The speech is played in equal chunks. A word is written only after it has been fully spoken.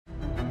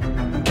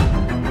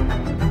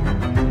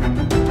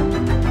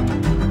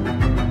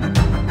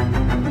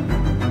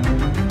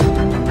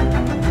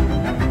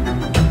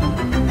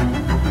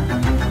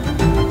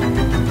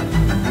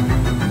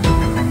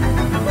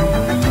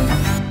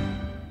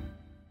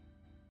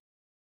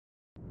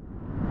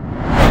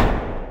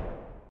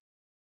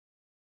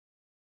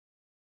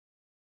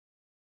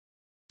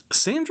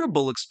Sandra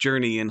Bullock's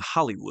journey in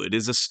Hollywood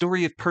is a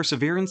story of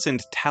perseverance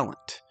and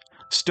talent.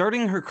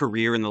 Starting her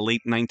career in the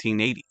late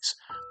 1980s,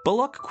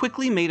 Bullock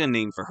quickly made a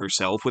name for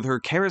herself with her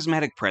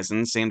charismatic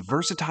presence and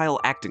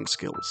versatile acting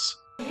skills.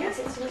 Yes,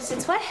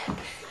 it's what?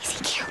 Is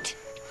he cute?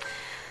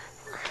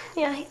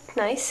 Yeah, he's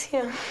nice,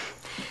 yeah.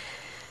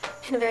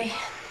 In a very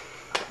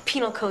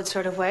penal code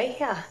sort of way,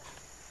 yeah.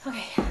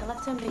 Okay, I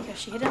left him because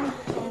she hit him,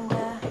 and,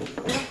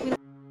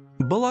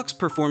 Bullock's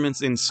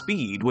performance in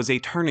Speed was a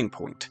turning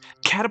point,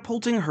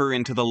 catapulting her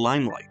into the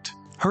limelight.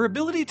 Her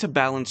ability to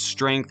balance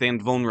strength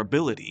and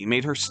vulnerability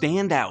made her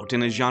stand out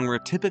in a genre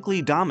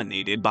typically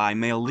dominated by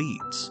male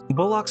leads.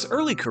 Bullock's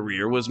early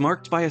career was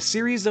marked by a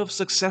series of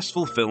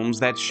successful films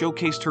that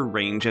showcased her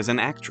range as an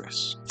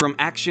actress. From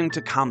action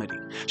to comedy,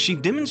 she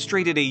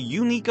demonstrated a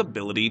unique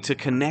ability to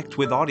connect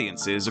with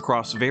audiences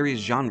across various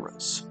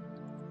genres.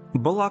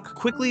 Bullock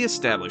quickly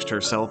established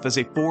herself as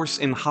a force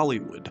in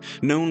Hollywood,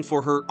 known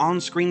for her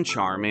on-screen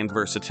charm and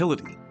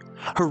versatility.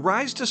 Her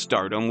rise to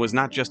stardom was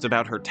not just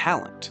about her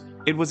talent,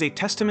 it was a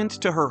testament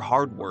to her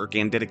hard work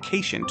and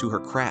dedication to her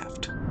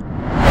craft.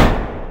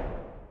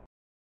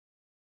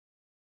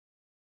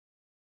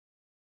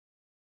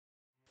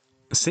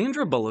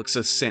 Sandra Bullock's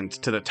ascent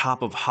to the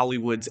top of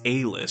Hollywood's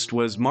A-list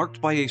was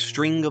marked by a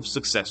string of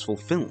successful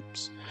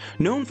films.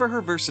 Known for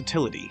her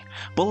versatility,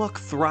 Bullock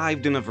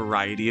thrived in a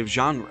variety of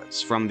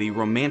genres, from the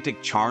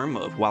romantic charm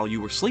of While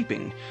You Were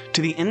Sleeping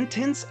to the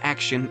intense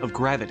action of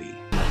Gravity.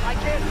 I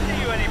can't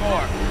see you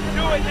anymore.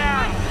 Do it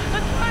now.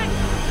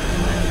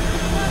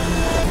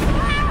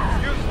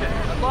 Houston,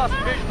 I've lost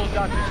visual,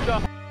 Dr.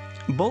 Stone.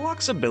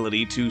 Bullock's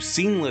ability to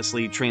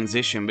seamlessly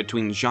transition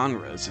between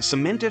genres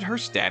cemented her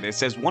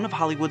status as one of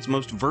Hollywood's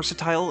most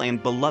versatile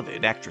and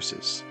beloved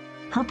actresses.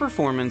 Her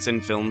performance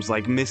in films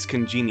like Miss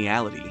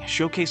Congeniality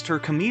showcased her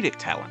comedic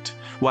talent,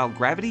 while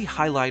Gravity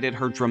highlighted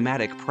her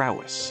dramatic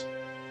prowess.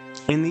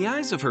 In the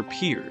eyes of her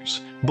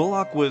peers,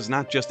 Bullock was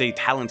not just a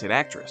talented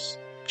actress,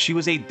 she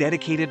was a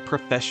dedicated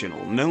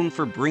professional known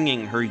for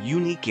bringing her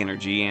unique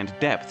energy and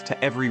depth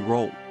to every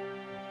role.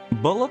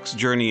 Bullock's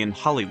journey in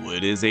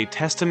Hollywood is a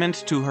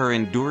testament to her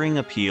enduring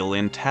appeal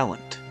and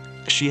talent.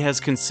 She has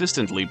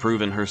consistently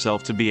proven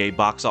herself to be a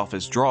box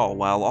office draw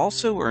while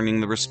also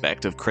earning the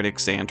respect of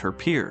critics and her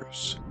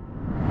peers.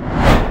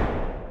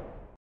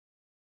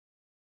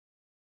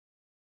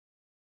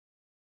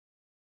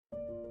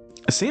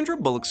 Sandra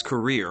Bullock's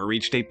career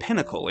reached a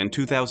pinnacle in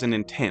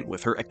 2010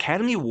 with her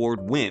Academy Award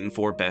win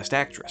for Best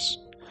Actress.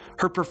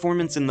 Her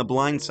performance in The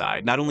Blind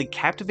Side not only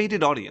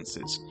captivated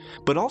audiences,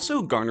 but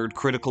also garnered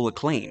critical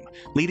acclaim,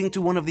 leading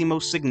to one of the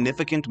most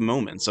significant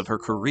moments of her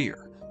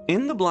career.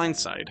 In The Blind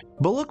Side,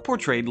 Bullock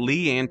portrayed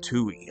Lee Ann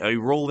Tui, a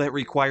role that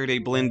required a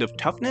blend of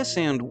toughness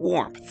and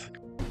warmth.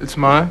 It's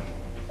mine?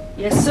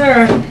 Yes,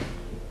 sir.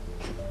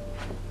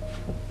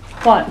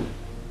 What?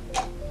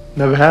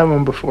 Never had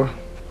one before.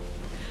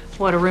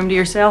 What, a room to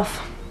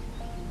yourself?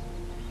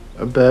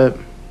 A bed.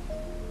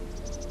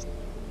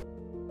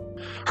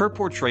 Her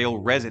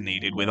portrayal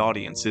resonated with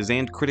audiences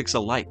and critics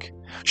alike,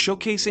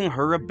 showcasing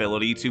her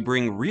ability to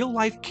bring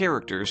real-life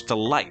characters to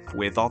life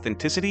with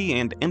authenticity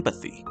and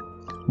empathy.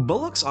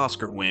 Bullock's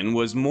Oscar win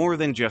was more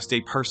than just a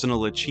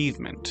personal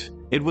achievement.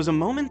 It was a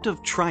moment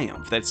of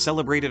triumph that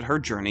celebrated her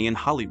journey in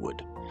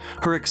Hollywood.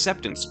 Her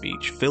acceptance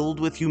speech,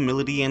 filled with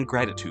humility and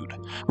gratitude,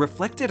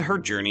 reflected her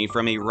journey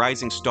from a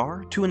rising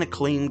star to an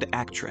acclaimed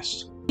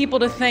actress. People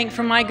to thank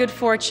for my good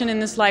fortune in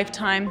this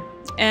lifetime,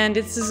 and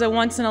this is a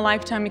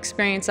once-in-a-lifetime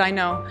experience, I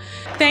know.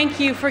 Thank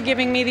you for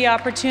giving me the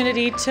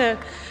opportunity to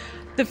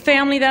the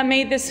family that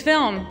made this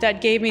film,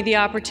 that gave me the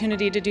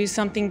opportunity to do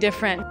something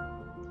different.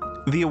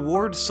 The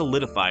award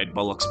solidified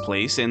Bullock's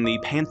place in the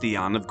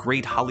pantheon of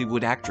great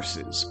Hollywood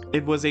actresses.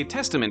 It was a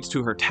testament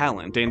to her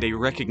talent and a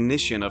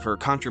recognition of her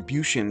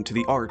contribution to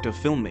the art of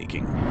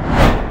filmmaking.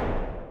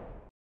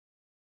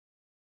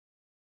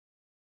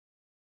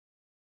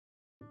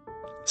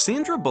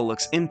 Sandra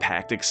Bullock's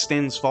impact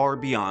extends far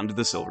beyond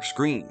the silver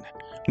screen.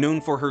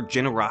 Known for her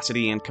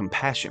generosity and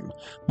compassion,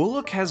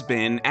 Bullock has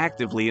been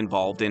actively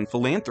involved in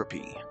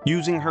philanthropy,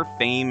 using her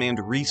fame and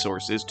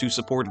resources to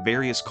support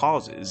various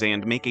causes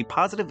and make a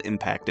positive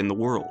impact in the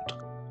world.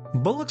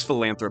 Bullock's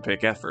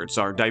philanthropic efforts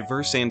are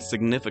diverse and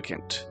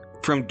significant.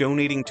 From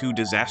donating to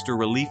disaster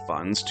relief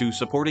funds to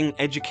supporting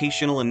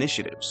educational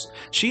initiatives,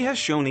 she has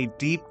shown a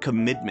deep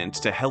commitment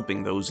to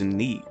helping those in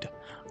need.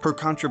 Her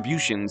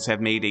contributions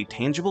have made a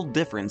tangible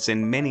difference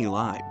in many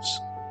lives.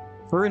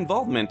 Her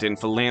involvement in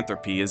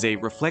philanthropy is a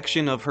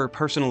reflection of her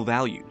personal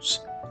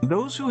values.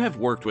 Those who have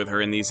worked with her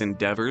in these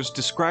endeavors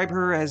describe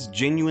her as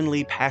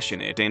genuinely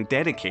passionate and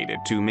dedicated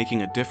to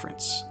making a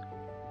difference.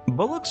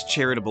 Bullock's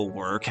charitable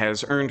work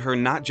has earned her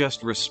not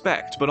just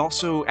respect, but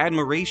also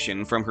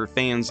admiration from her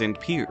fans and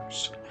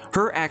peers.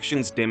 Her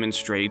actions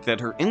demonstrate that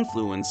her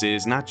influence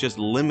is not just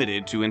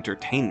limited to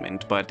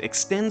entertainment, but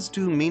extends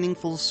to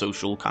meaningful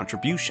social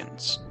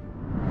contributions.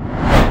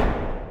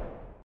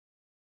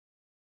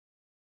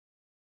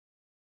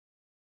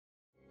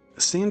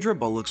 Sandra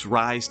Bullock's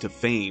rise to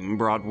fame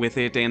brought with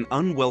it an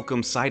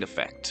unwelcome side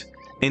effect: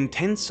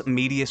 intense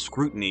media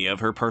scrutiny of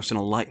her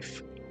personal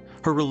life.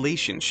 Her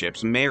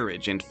relationships,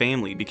 marriage, and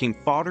family became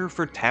fodder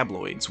for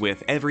tabloids,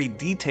 with every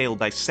detail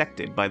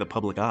dissected by the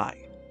public eye.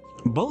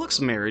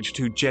 Bullock's marriage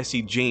to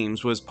Jesse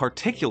James was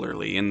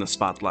particularly in the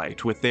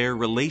spotlight, with their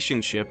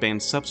relationship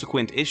and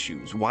subsequent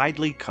issues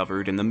widely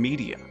covered in the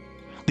media.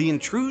 The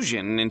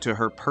intrusion into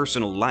her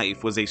personal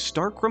life was a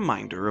stark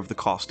reminder of the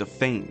cost of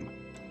fame.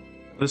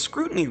 The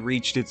scrutiny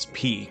reached its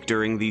peak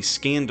during the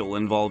scandal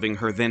involving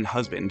her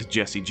then-husband,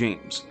 Jesse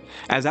James.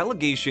 As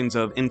allegations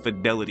of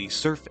infidelity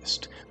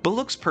surfaced,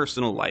 Bullock's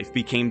personal life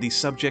became the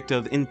subject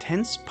of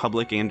intense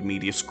public and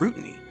media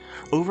scrutiny,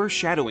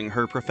 overshadowing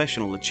her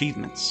professional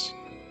achievements.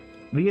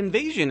 The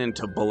invasion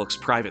into Bullock's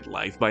private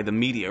life by the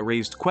media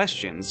raised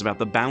questions about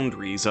the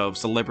boundaries of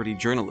celebrity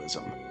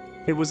journalism.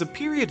 It was a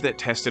period that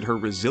tested her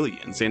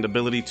resilience and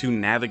ability to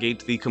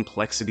navigate the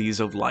complexities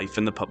of life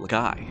in the public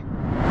eye.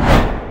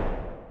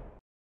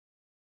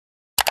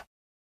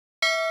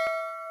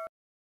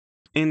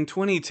 In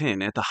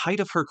 2010, at the height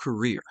of her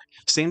career,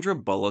 Sandra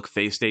Bullock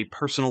faced a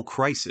personal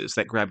crisis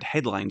that grabbed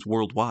headlines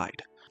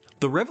worldwide.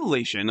 The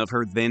revelation of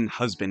her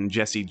then-husband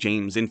Jesse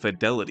James'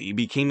 infidelity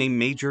became a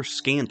major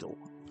scandal,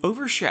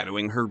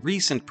 overshadowing her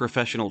recent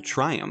professional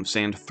triumphs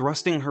and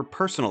thrusting her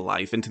personal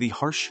life into the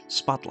harsh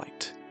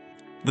spotlight.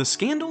 The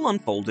scandal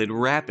unfolded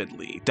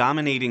rapidly,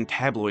 dominating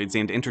tabloids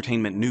and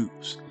entertainment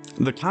news.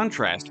 The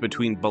contrast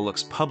between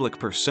Bullock's public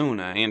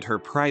persona and her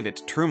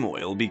private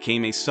turmoil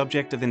became a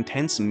subject of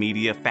intense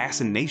media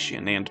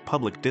fascination and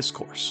public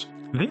discourse.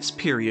 This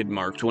period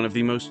marked one of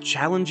the most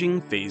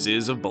challenging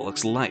phases of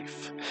Bullock's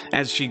life.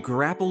 As she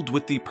grappled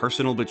with the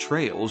personal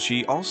betrayal,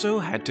 she also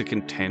had to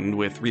contend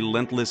with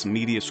relentless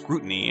media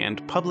scrutiny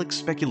and public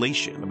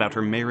speculation about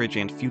her marriage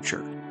and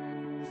future.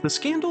 The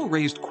scandal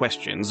raised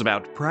questions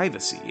about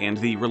privacy and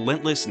the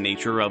relentless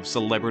nature of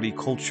celebrity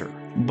culture.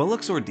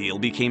 Bullock's ordeal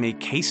became a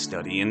case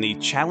study in the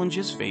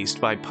challenges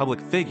faced by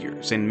public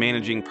figures in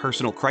managing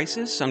personal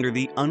crisis under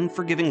the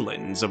unforgiving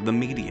lens of the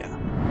media.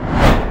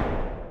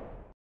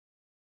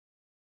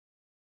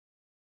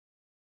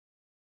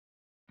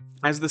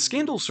 As the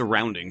scandal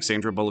surrounding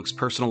Sandra Bullock's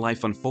personal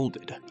life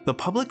unfolded, the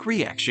public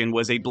reaction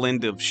was a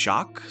blend of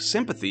shock,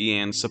 sympathy,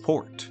 and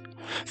support.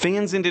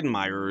 Fans and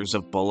admirers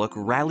of Bullock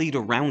rallied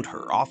around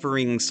her,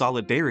 offering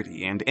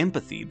solidarity and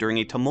empathy during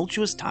a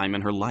tumultuous time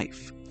in her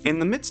life. In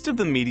the midst of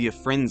the media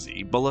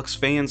frenzy, Bullock's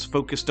fans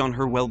focused on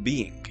her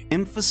well-being,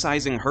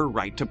 emphasizing her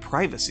right to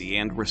privacy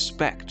and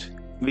respect.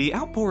 The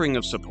outpouring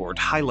of support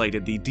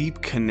highlighted the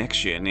deep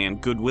connection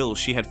and goodwill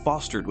she had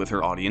fostered with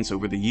her audience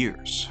over the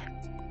years.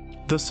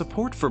 The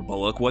support for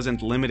Bullock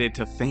wasn't limited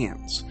to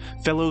fans.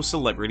 Fellow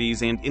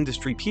celebrities and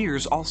industry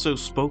peers also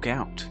spoke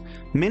out.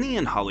 Many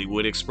in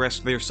Hollywood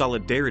expressed their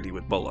solidarity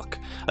with Bullock,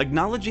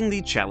 acknowledging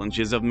the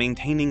challenges of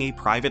maintaining a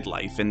private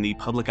life in the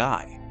public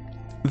eye.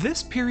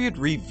 This period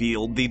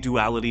revealed the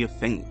duality of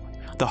fame,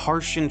 the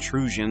harsh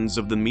intrusions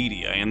of the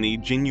media, and the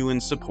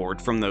genuine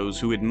support from those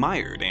who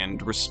admired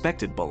and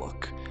respected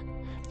Bullock.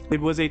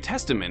 It was a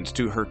testament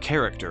to her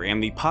character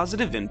and the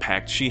positive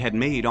impact she had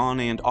made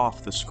on and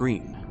off the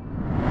screen.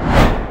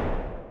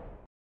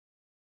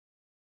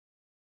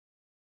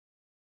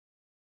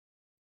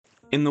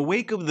 In the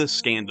wake of the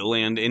scandal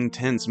and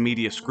intense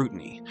media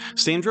scrutiny,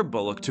 Sandra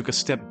Bullock took a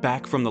step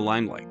back from the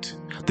limelight.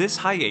 This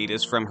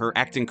hiatus from her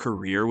acting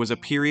career was a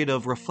period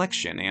of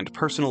reflection and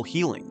personal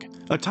healing,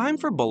 a time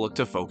for Bullock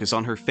to focus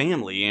on her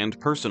family and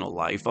personal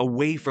life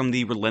away from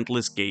the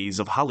relentless gaze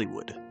of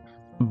Hollywood.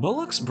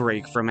 Bullock's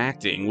break from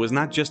acting was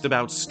not just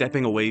about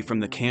stepping away from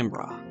the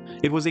camera.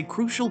 It was a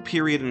crucial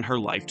period in her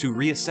life to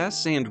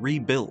reassess and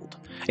rebuild,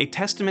 a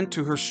testament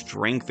to her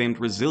strength and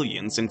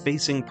resilience in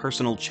facing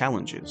personal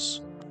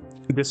challenges.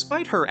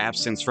 Despite her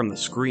absence from the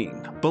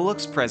screen,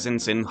 Bullock's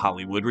presence in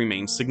Hollywood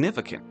remains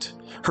significant.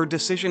 Her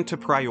decision to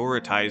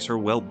prioritize her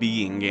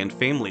well-being and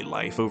family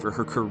life over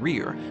her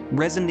career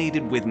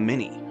resonated with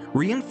many,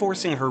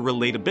 reinforcing her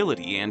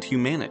relatability and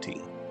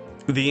humanity.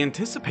 The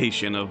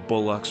anticipation of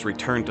Bullock's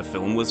return to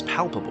film was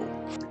palpable.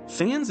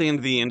 Fans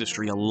and the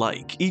industry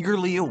alike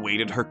eagerly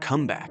awaited her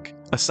comeback,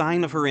 a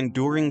sign of her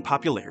enduring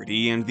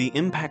popularity and the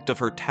impact of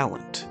her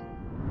talent.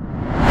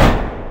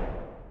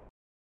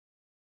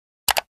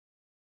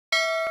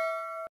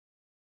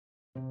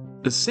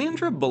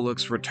 Sandra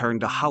Bullock's return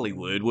to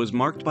Hollywood was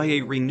marked by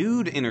a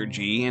renewed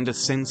energy and a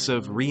sense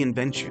of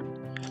reinvention.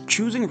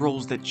 Choosing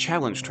roles that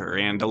challenged her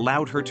and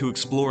allowed her to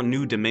explore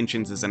new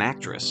dimensions as an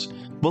actress,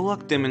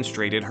 Bullock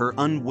demonstrated her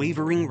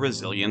unwavering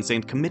resilience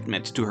and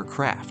commitment to her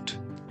craft.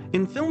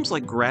 In films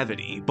like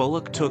Gravity,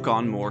 Bullock took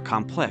on more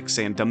complex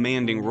and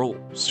demanding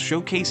roles,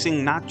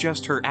 showcasing not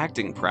just her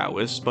acting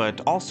prowess,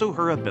 but also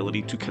her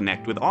ability to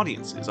connect with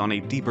audiences on a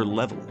deeper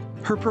level.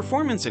 Her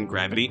performance in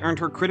Gravity earned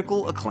her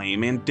critical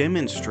acclaim and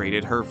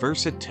demonstrated her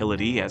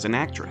versatility as an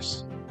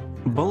actress.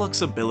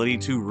 Bullock's ability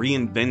to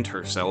reinvent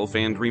herself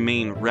and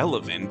remain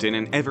relevant in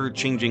an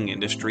ever-changing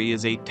industry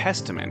is a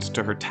testament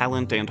to her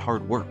talent and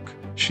hard work.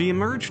 She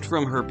emerged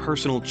from her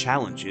personal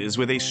challenges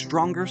with a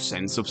stronger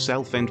sense of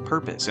self and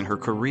purpose in her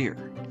career.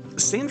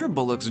 Sandra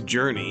Bullock's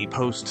journey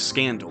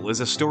post-scandal is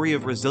a story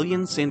of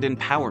resilience and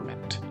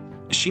empowerment.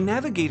 She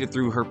navigated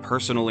through her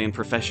personal and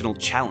professional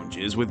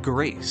challenges with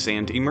grace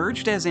and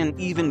emerged as an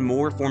even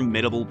more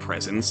formidable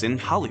presence in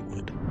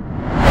Hollywood.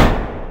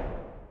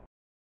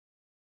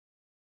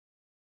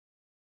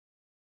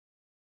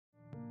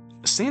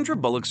 Sandra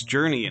Bullock's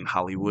journey in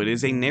Hollywood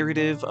is a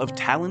narrative of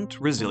talent,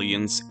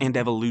 resilience, and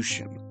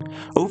evolution.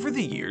 Over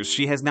the years,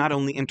 she has not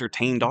only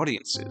entertained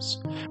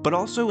audiences, but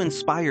also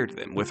inspired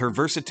them with her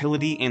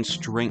versatility and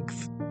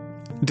strength.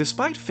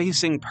 Despite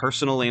facing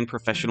personal and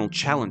professional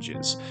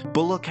challenges,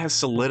 Bullock has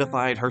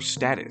solidified her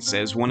status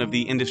as one of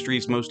the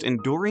industry's most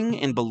enduring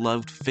and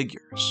beloved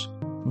figures.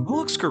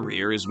 Bullock's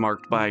career is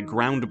marked by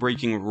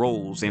groundbreaking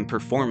roles and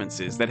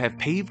performances that have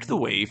paved the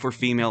way for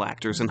female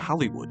actors in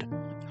Hollywood.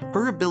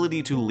 Her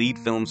ability to lead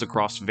films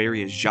across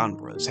various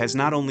genres has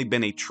not only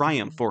been a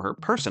triumph for her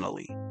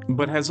personally,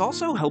 but has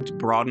also helped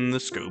broaden the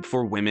scope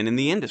for women in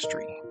the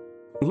industry.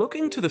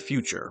 Looking to the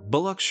future,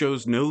 Bullock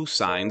shows no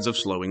signs of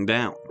slowing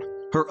down.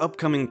 Her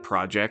upcoming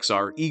projects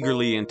are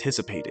eagerly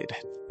anticipated,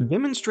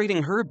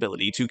 demonstrating her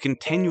ability to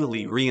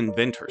continually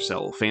reinvent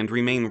herself and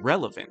remain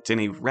relevant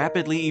in a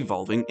rapidly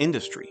evolving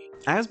industry.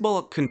 As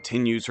Bullock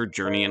continues her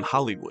journey in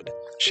Hollywood,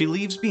 she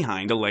leaves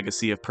behind a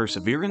legacy of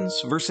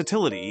perseverance,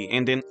 versatility,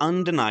 and an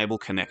undeniable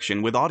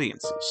connection with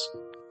audiences.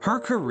 Her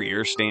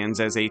career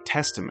stands as a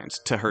testament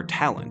to her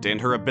talent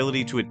and her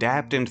ability to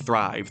adapt and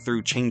thrive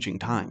through changing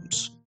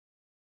times.